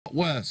got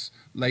worse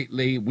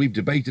lately. We've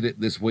debated it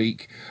this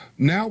week.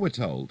 Now we're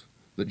told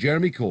that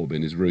Jeremy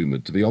Corbyn is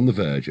rumoured to be on the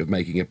verge of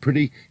making a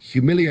pretty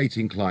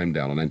humiliating climb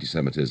down on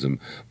anti-Semitism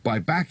by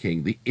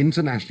backing the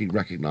internationally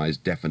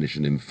recognised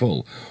definition in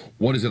full.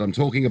 What is it I'm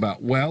talking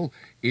about? Well,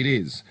 it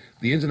is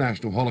the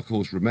International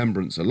Holocaust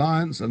Remembrance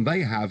Alliance, and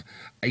they have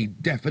a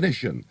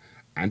definition.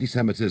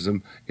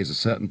 Anti-Semitism is a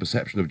certain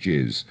perception of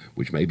Jews,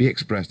 which may be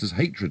expressed as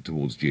hatred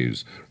towards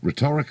Jews.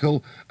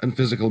 Rhetorical and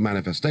physical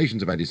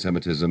manifestations of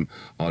anti-Semitism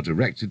are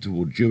directed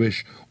toward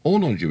Jewish or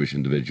non-Jewish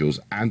individuals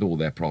and or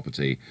their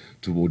property,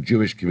 toward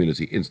Jewish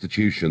community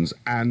institutions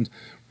and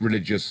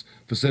religious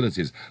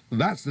facilities.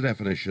 That's the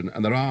definition,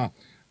 and there are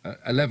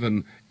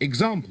 11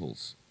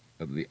 examples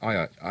of the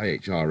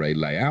IHRA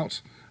layout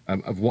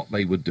of what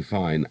they would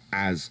define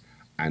as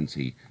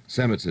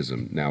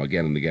anti-Semitism. Now,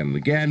 again and again and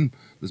again,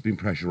 there's been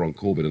pressure on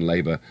Corbyn and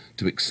Labour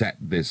to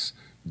accept this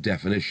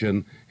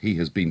definition. He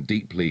has been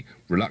deeply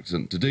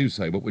reluctant to do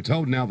so, but we're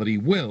told now that he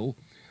will,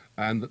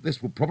 and that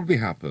this will probably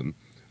happen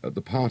at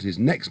the party's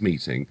next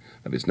meeting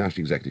of its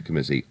National Executive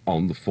Committee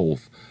on the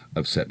 4th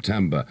of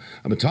September.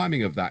 And the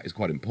timing of that is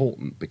quite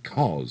important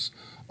because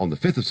on the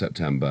 5th of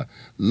September,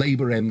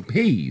 Labour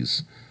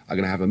MPs are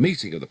going to have a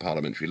meeting of the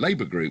Parliamentary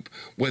Labour Group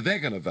where they're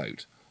going to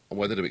vote on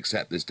whether to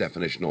accept this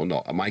definition or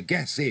not. And my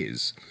guess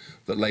is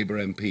that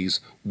Labour MPs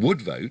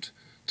would vote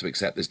to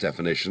accept this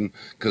definition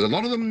because a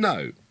lot of them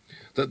know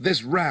that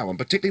this row, and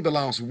particularly the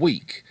last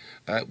week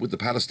with the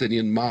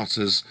Palestinian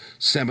Martyrs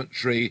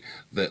Cemetery,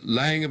 the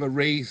laying of a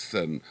wreath,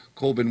 and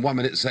Corbyn 1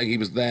 minute saying he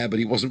was there but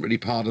he wasn't really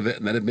part of it,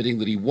 and then admitting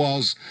that he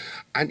was.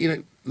 And, you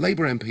know,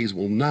 Labour MPs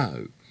will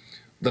know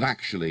that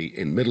actually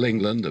in Middle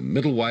England and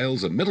Middle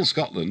Wales and Middle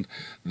Scotland,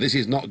 this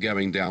is not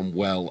going down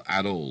well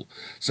at all.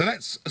 So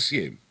let's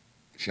assume,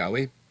 shall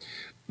we,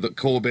 that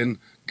Corbyn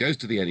goes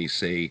to the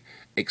NEC,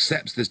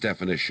 accepts this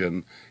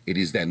definition. It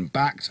is then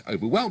backed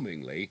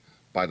overwhelmingly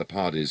by the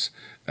party's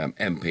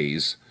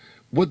MPs.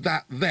 Would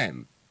that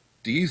then,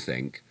 do you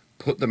think,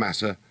 put the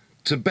matter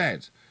to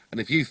bed? And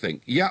if you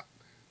think, yep,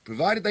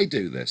 provided they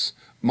do this,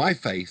 my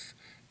faith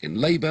in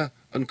Labour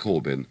and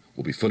Corbyn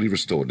will be fully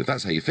restored. If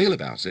that's how you feel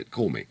about it,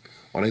 call me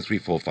on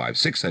 0345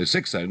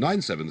 6060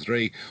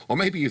 973, or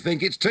maybe you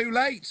think it's too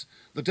late.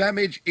 The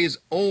damage is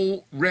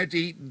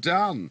already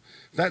done.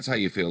 If that's how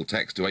you feel,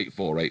 text to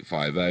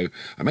 84850,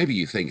 and maybe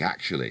you think,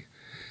 actually,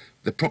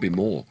 there are probably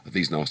more of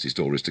these nasty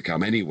stories to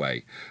come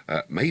anyway.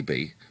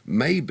 Maybe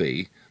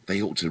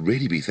they ought to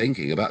really be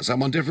thinking about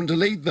someone different to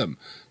lead them.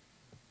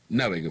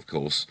 Knowing, of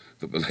course,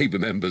 that the Labour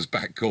members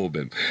back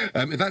Corbyn.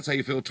 If that's how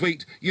you feel,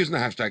 tweet using the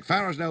hashtag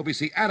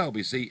FarageLBC at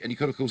LBC, and you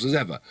could, of course, as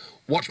ever,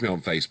 watch me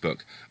on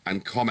Facebook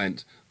and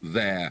comment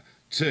there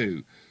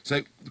too.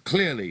 So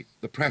clearly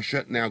the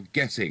pressure now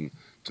getting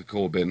to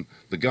Corbyn,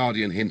 The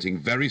Guardian hinting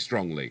very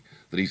strongly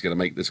that he's going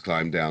to make this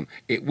climb down.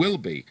 It will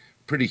be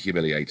pretty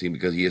humiliating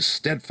because he has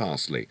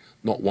steadfastly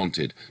not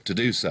wanted to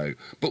do so.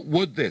 But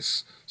would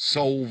this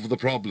solve the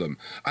problem?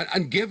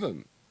 And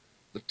given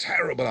the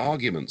terrible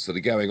arguments that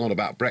are going on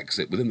about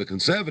Brexit within the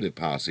Conservative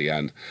Party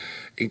and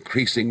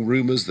increasing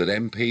rumours that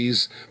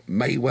MPs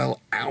may well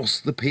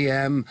oust the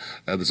PM.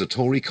 There's a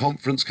Tory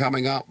conference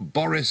coming up.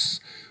 Boris,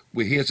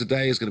 we're here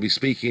today, is going to be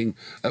speaking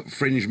at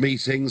fringe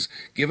meetings.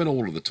 Given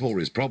all of the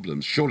Tories'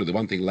 problems, surely the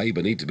one thing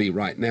Labour need to be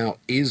right now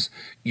is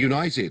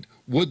united.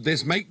 Would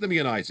this make them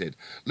united?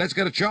 Let's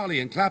go to Charlie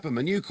in Clapham,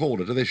 a new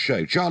caller to this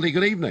show. Charlie,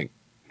 good evening.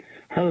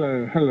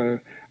 Hello.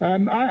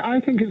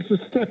 I think it's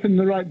a step in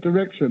the right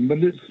direction, but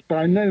it's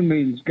by no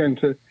means going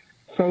to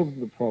solve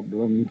the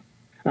problem.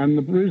 And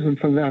the reason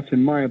for that,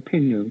 in my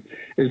opinion,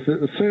 is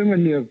that so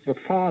many of the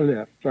far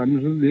left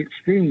and the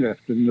extreme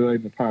left in the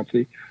Labour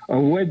Party are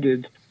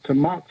wedded to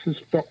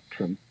Marxist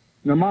doctrine.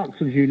 Now,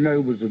 Marx, as you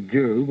know, was a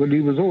Jew, but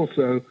he was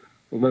also,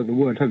 although the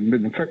word hadn't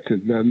been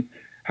invented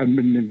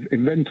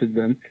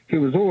then, he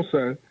was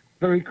also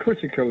very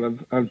critical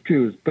of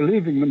Jews,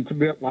 believing them to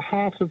be at the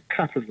heart of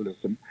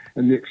capitalism,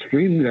 and the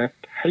extreme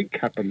left hate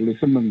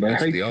capitalism and they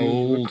hate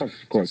Jews as a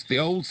consequence. It's the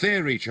old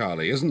theory,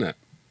 Charlie, isn't it?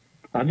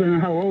 I don't know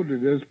how old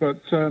it is,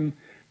 but to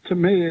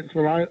me it's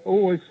what I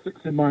always sticks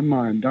in my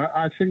mind.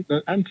 I think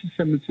that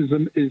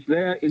anti-Semitism is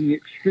there in the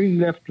extreme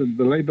left of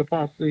the Labour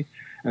Party,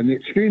 and the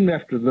extreme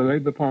left of the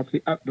Labour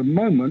Party at the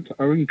moment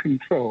are in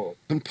control.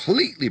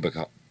 Completely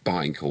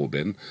behind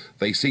Corbyn.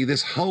 They see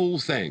this whole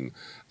thing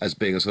as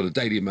being a sort of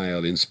Daily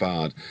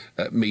Mail-inspired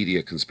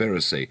media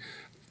conspiracy.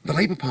 The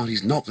Labour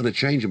Party's not going to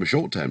change in the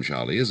short term,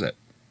 Charlie, is it?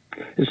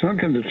 It's not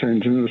going to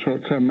change in the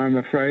short term, I'm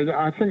afraid.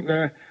 I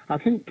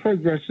think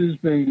progress is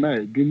being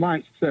made. You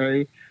might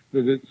say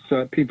that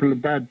it's people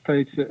of bad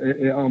faith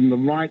on the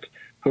right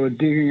who are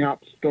digging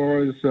up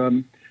stories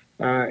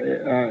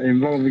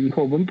involving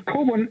Corbyn. But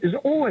Corbyn is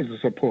always a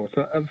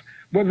supporter of,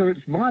 whether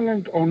it's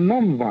violent or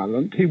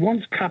non-violent, he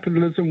wants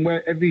capitalism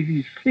wherever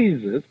he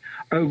sees it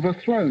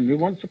overthrown. He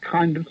wants a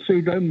kind of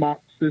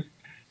pseudo-Marxist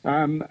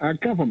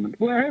government,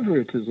 wherever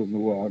it is in the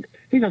world.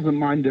 He doesn't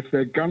mind if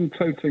they're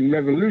gun-toting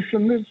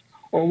revolutionists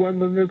or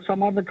whether there's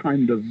some other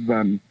kind of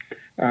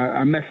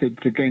a method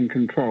to gain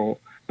control.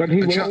 But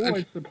he will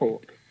always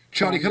support.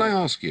 Charlie, can I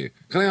ask you,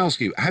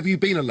 have you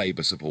been a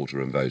Labour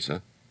supporter and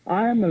voter?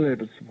 I am a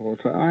Labour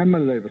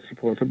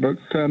supporter, but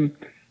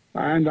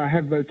and I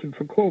have voted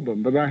for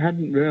Corbyn, but I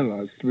hadn't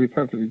realised, to be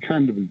perfectly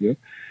candid with you,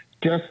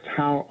 just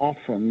how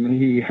often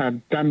he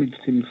had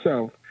damaged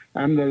himself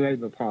and the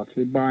Labour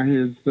Party by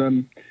his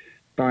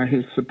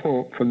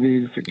support for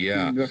these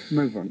extremist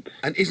movements.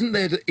 And isn't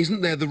there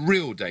the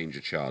real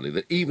danger, Charlie,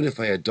 that even if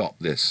they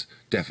adopt this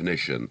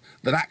definition,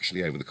 that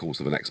actually over the course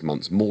of the next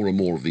months, more and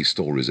more of these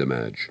stories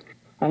emerge?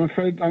 I'm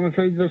afraid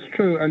that's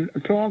true. And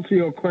to answer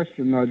your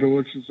question, Nigel,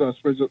 which is, I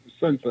suppose, at the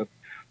centre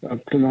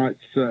of tonight's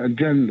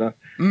agenda,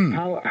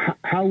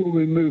 how will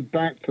we move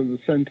back to the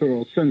centre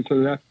or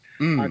centre-left?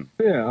 I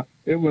fear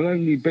it will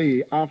only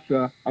be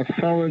after a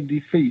thorough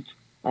defeat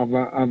at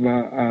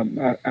an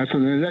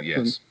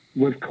election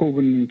with Corbyn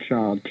in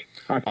charge.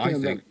 I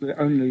think that's the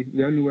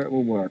only way it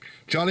will work.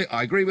 Charlie,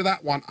 I agree with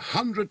that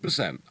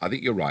 100%. I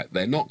think you're right.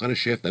 They're not going to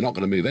shift. They're not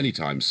going to move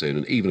anytime soon.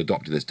 And even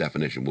adopting this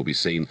definition will be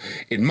seen,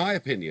 in my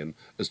opinion,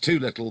 as too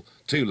little,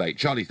 too late.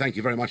 Charlie, thank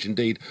you very much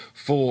indeed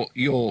for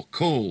your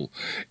call.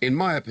 In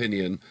my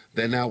opinion,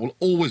 there now will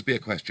always be a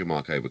question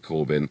mark over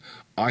Corbyn.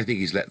 I think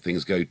he's let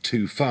things go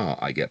too far,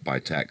 I get by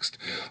text.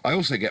 I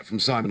also get from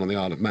Simon on the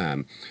Isle of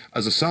Man,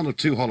 as a son of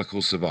 2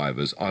 Holocaust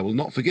survivors, I will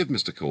not forgive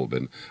Mr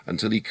Corbyn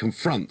until he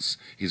confronts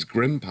his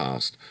grim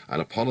past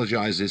and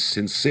apologises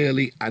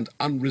sincerely and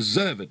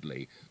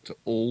unreservedly to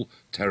all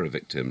terror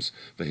victims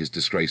for his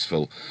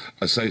disgraceful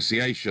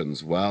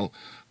associations. Well,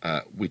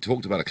 we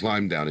talked about a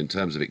climb down in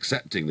terms of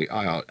accepting the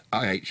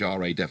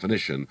IHRA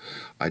definition.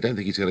 I don't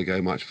think he's going to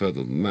go much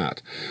further than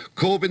that.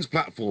 Corbyn's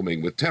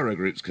platforming with terror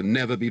groups can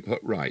never be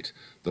put right.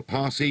 The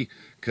party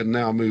can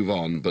now move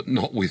on, but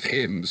not with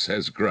him,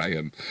 says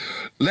Graham.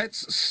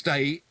 Let's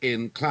stay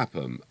in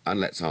Clapham and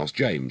let's ask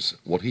James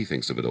what he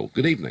thinks of it all.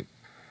 Good evening.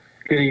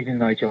 Good evening,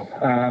 Nigel.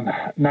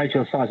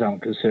 Nigel, as far as I'm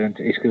concerned,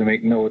 it's going to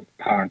make no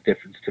apparent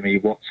difference to me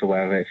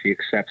whatsoever if he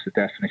accepts the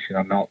definition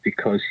or not,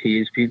 because he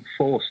is being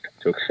forced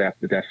to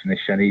accept the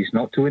definition. He's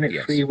not doing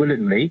it free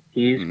willingly.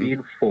 He is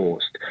being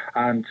forced.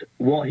 And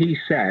what he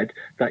said,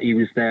 that he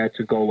was there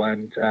to go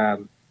and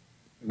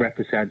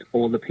represent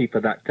all the people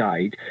that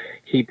died,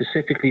 he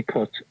specifically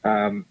put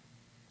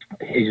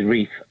his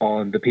wreath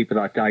on the people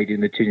that died in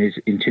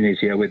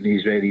Tunisia when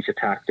the Israelis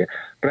attacked it.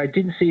 But I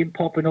didn't see him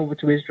popping over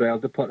to Israel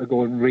to put a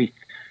golden wreath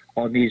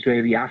on the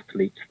Israeli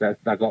athletes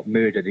that got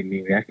murdered in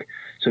Munich.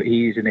 So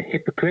he is a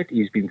hypocrite.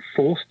 He's been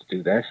forced to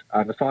do this.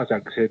 And as far as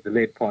I'm concerned, the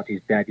Labour Party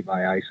is dead in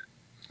my eyes.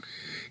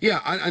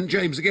 Yeah, and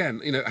James, again,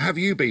 have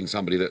you been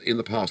somebody that in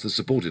the past has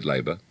supported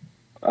Labour?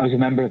 I was a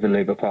member of the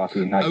Labour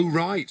Party. Oh,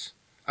 right.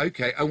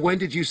 OK. And when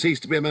did you cease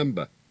to be a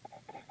member?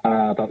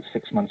 About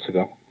 6 months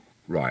ago.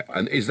 Right,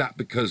 and is that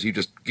because you've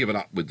just given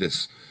up with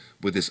this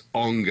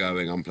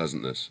ongoing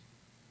unpleasantness?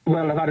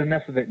 Well, I've had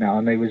enough of it now,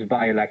 and there was a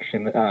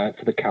by-election to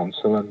the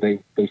council, and they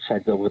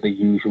sent over the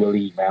usual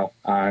email,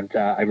 and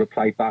I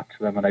replied back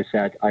to them, and I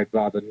said I'd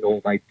rather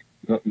gnaw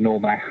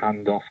my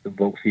hand off than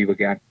vote for you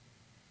again.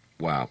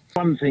 Wow.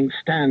 One thing,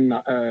 Stan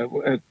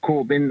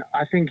Corbyn,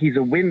 I think he's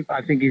a wimp.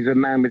 I think he's a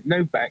man with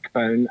no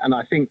backbone, and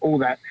I think all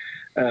that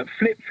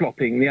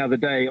flip-flopping the other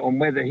day on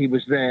whether he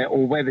was there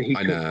or whether he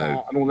could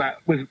start and all that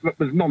was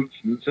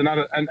nonsense,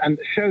 and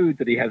showed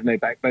that he has no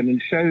backbone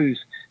and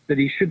shows that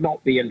he should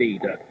not be a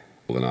leader.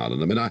 Northern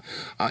Ireland.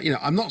 I mean,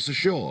 I'm not so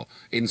sure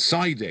in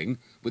siding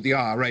with the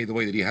IRA the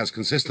way that he has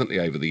consistently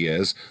over the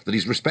years that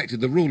he's respected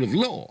the rule of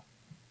law.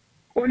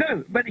 Well,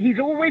 no, but he's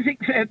always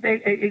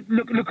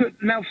look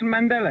at Nelson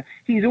Mandela.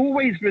 He's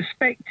always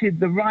respected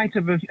the right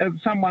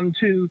of someone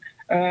to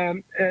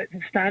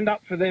stand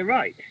up for their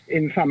right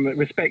in some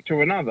respect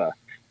or another.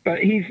 But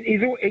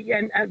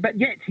but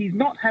yet he's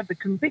not had the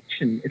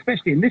conviction,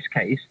 especially in this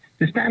case,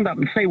 to stand up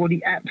and say what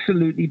he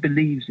absolutely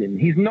believes in.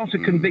 He's not a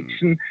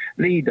conviction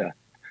leader.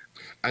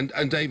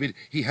 And David,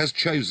 he has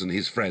chosen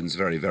his friends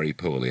very, very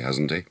poorly,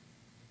 hasn't he?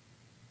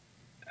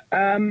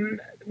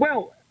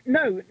 Well,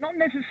 no, not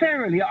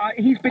necessarily.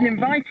 He's been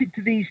invited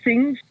to these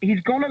things. He's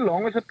gone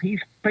along as a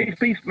peace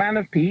man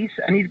of peace,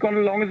 and he's gone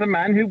along as a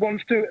man who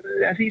wants to,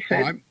 as he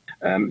said,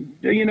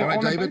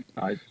 David,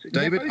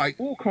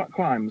 all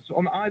crimes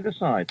on either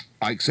side.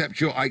 I accept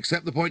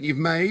the point you've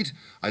made.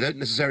 I don't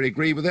necessarily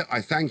agree with it.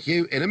 I thank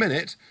you. In a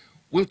minute,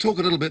 we'll talk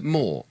a little bit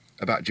more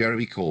about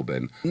Jeremy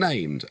Corbyn,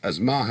 named as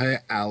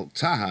Maher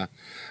al-Taha,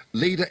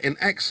 leader in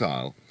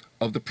exile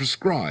of the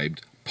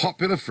proscribed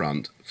Popular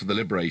Front for the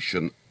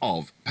Liberation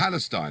of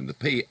Palestine, the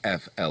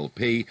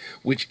PFLP,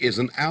 which is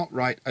an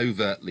outright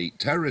overtly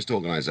terrorist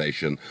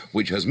organisation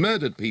which has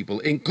murdered people,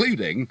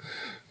 including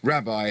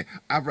Rabbi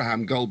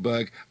Abraham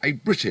Goldberg, a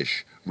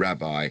British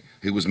rabbi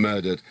who was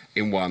murdered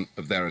in one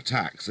of their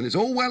attacks. And it's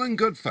all well and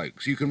good,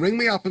 folks. You can ring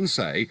me up and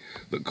say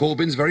that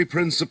Corbyn's very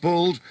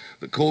principled,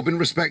 that Corbyn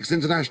respects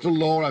international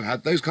law. I've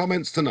had those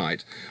comments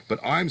tonight. But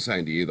I'm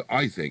saying to you that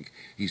I think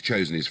he's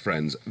chosen his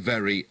friends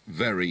very,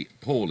 very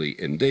poorly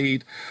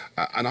indeed.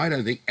 And I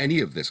don't think any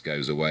of this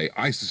goes away.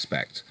 I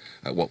suspect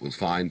what we'll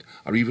find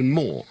are even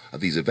more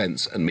of these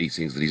events and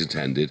meetings that he's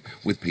attended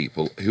with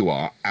people who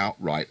are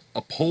outright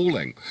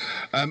appalling.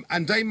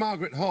 And Dame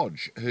Margaret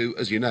Hodge, who,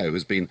 as you know,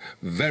 has been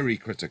very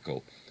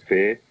critical.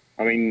 Fear.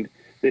 I mean,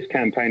 this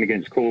campaign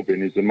against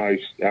Corbyn is the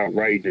most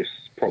outrageous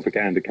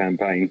propaganda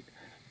campaign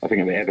I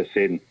think I've ever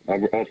seen. I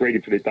was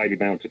reading for the Daily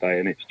Mail today,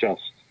 and it's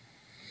just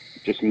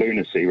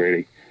lunacy,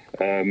 really.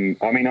 I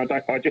mean,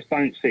 I just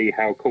don't see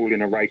how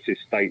calling a racist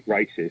state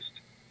racist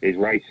is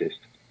racist.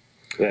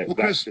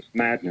 That's just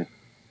madness.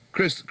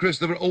 Chris,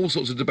 there are all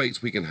sorts of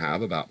debates we can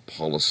have about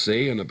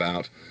policy and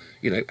about,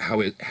 you know,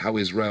 how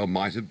Israel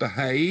might have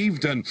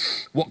behaved and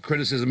what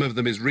criticism of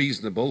them is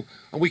reasonable,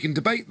 and we can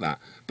debate that.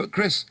 But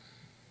Chris,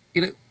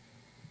 you know,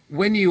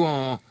 when you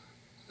are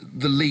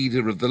the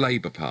leader of the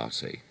Labour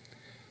Party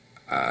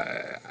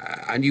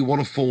and you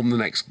want to form the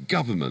next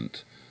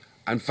government,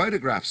 and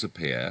photographs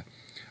appear,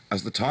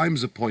 as the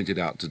Times have pointed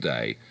out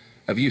today,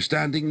 of you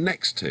standing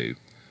next to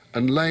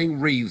and laying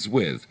wreaths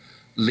with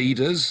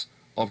leaders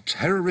of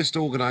terrorist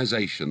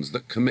organisations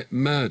that commit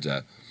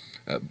murder,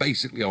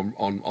 basically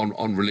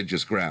on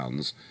religious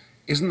grounds,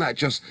 doesn't that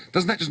just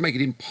make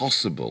it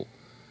impossible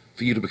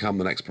for you to become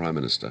the next Prime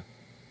Minister?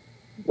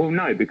 Well,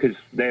 no, because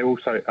they're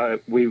also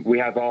we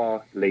have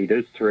our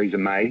leaders, Theresa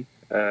May,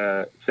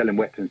 selling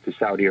weapons to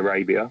Saudi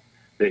Arabia,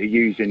 that are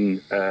using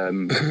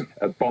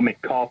a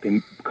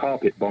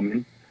carpet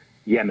bombing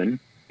Yemen,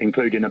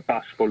 including a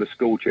bus full of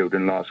school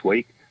children last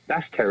week.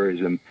 That's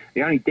terrorism.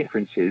 The only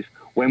difference is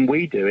when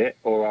we do it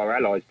or our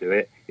allies do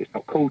it, it's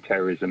not called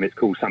terrorism, it's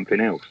called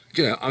something else.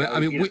 You know, I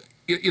mean,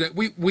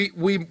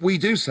 we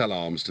do sell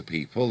arms to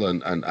people,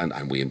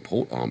 and we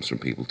import arms from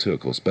people too, of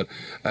course. But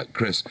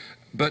Chris,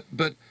 but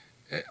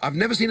I've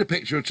never seen a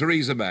picture of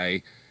Theresa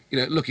May, you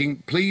know, looking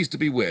pleased to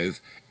be with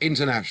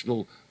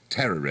international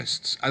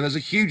terrorists. And there's a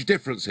huge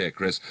difference here,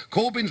 Chris.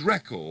 Corbyn's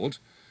record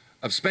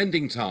of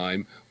spending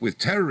time with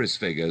terrorist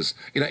figures,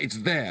 you know, it's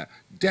there,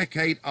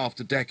 decade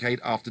after decade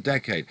after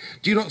decade.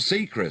 Do you not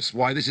see, Chris,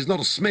 why this is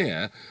not a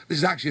smear? This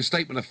is actually a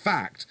statement of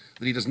fact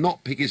that he does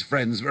not pick his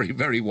friends very,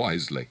 very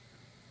wisely.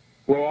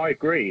 Well, I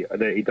agree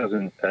that he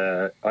doesn't.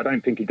 I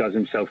don't think he does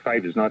himself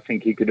favours, and I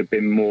think he could have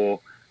been more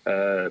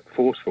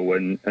forceful.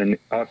 And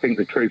I think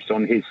the truth's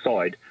on his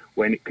side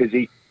because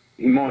he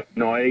might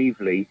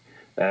naively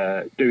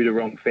do the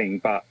wrong thing,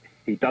 but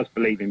he does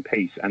believe in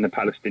peace and the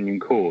Palestinian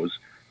cause.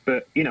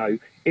 But, you know,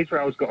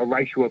 Israel's got a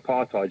racial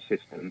apartheid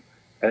system,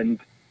 and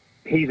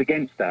he's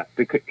against that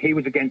because he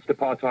was against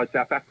apartheid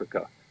South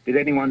Africa. Did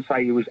anyone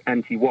say he was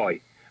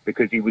anti-white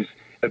because he was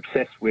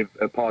obsessed with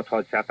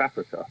apartheid South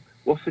Africa?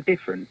 What's the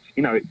difference?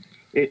 You know,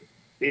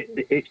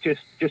 it's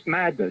just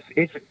madness.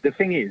 The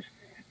thing is,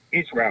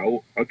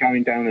 Israel are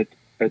going down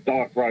a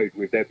dark road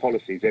with their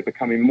policies. They're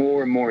becoming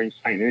more and more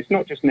insane. And it's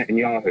not just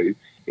Netanyahu,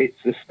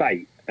 it's the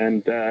state.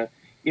 And,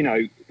 you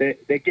know,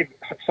 they're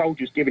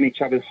soldiers giving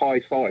each other high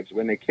fives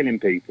when they're killing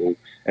people.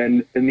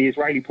 And the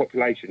Israeli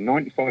population,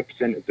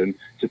 95% of them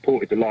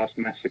supported the last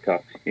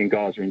massacre in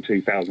Gaza in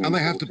 2014. And they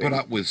have to put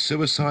up with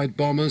suicide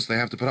bombers. They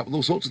have to put up with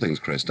all sorts of things,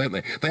 Chris, don't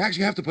they? They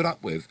actually have to put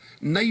up with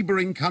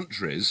neighbouring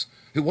countries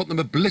who want them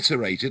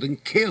obliterated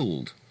and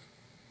killed.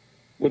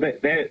 Well,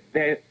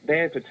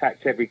 they've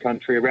attacked every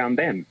country around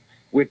them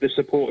with the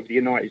support of the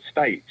United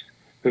States,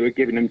 who are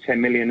giving them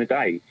 10 million a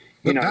day.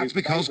 But that's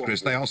because,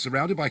 Chris, they are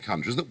surrounded by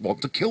countries that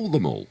want to kill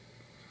them all.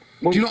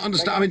 Well, do you not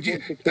understand?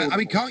 I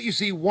mean, can't you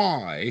see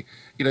why,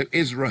 you know,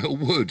 Israel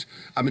would?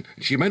 I mean,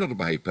 she may not have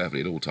behaved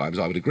perfectly at all times.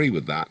 I would agree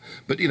with that.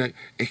 But, you know,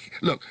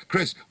 look,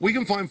 Chris, we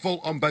can find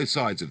fault on both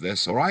sides of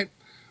this, all right?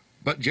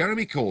 But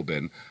Jeremy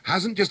Corbyn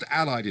hasn't just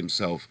allied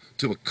himself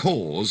to a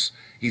cause,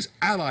 he's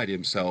allied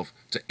himself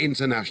to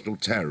international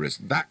terrorists.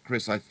 That,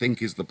 Chris, I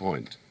think is the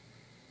point.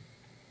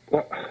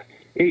 Well,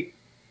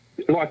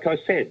 like I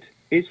said,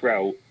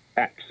 Israel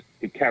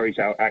carries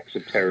out acts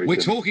of terrorism. We're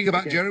talking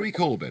about Jeremy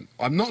Corbyn.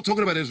 I'm not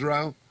talking about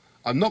Israel.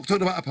 I'm not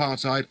talking about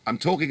apartheid. I'm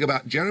talking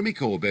about Jeremy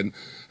Corbyn,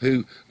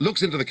 who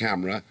looks into the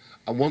camera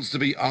and wants to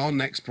be our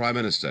next Prime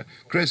Minister.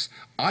 Chris,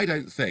 I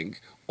don't think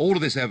all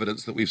of this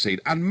evidence that we've seen,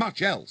 and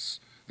much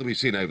else that we've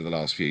seen over the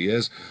last few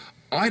years,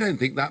 I don't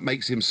think that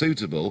makes him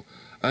suitable.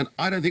 And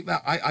I don't think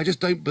that, I just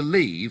don't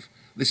believe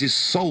this is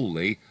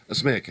solely a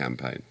smear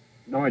campaign.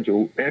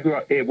 Nigel,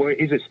 it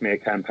is a smear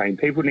campaign.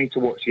 People need to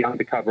watch the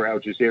Undercover Al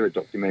Jazeera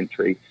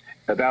documentary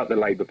about the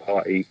Labour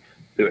Party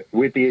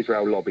with the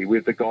Israel lobby,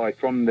 with the guy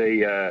from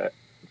the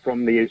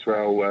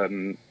Israel,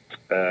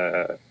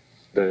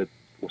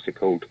 what's it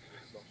called?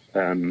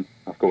 I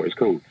forgot what it's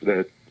called.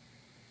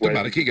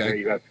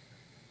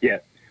 Yeah,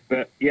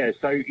 but yeah,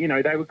 so, you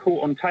know, they were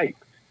caught on tape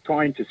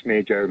trying to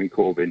smear Jeremy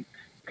Corbyn.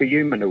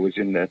 Kayumana was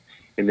in the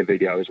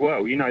video as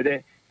well. You know,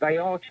 they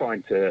are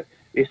trying to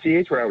It's the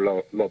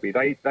Israel lobby.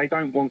 They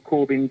don't want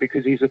Corbyn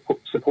because he's a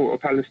supporter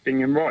of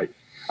Palestinian rights.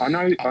 I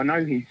know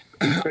he's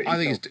I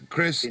think it's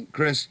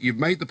Chris. You've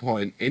made the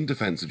point in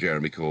defence of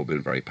Jeremy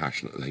Corbyn very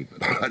passionately,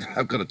 but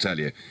I've got to tell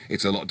you,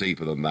 it's a lot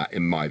deeper than that,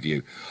 in my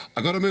view.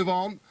 I've got to move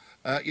on.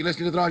 You're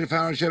listening to the Nigel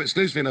Farage Show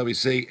exclusively on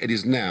LBC. It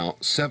is now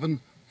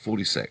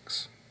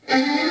 7:46.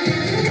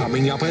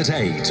 Coming up at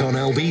 8 on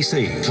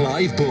LBC,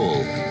 Clive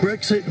Bull.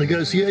 Brexit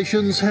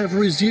negotiations have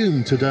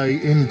resumed today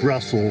in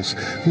Brussels.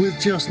 With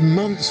just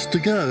months to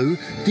go,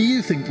 do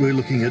you think we're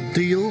looking at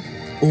deal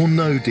or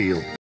no deal?